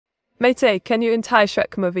Mate, can you entire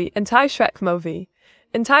Shrek movie? Entire Shrek movie?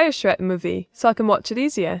 Entire Shrek movie, so I can watch it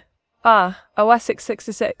easier. Ah,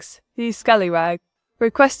 OS666, you scallywag.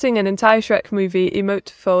 Requesting an entire Shrek movie emote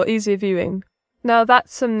for easier viewing. Now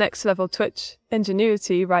that's some next level Twitch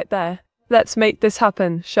ingenuity right there. Let's make this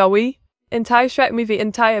happen, shall we? Entire Shrek movie,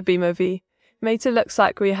 entire B-movie. Mate, it looks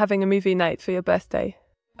like we're having a movie night for your birthday.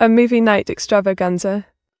 A movie night extravaganza.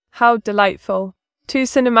 How delightful. 2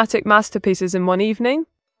 cinematic masterpieces in one evening?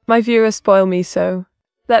 My viewers spoil me so.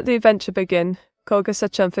 Let the adventure begin.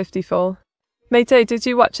 Korga 54. Mate, did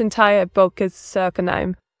you watch entire Bulkers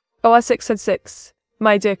Circanime? OS666.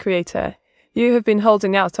 My dear creator, you have been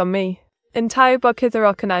holding out on me. Entire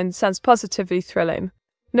Bulkither sounds positively thrilling.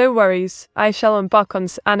 No worries, I shall embark on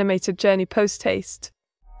this animated journey post-haste.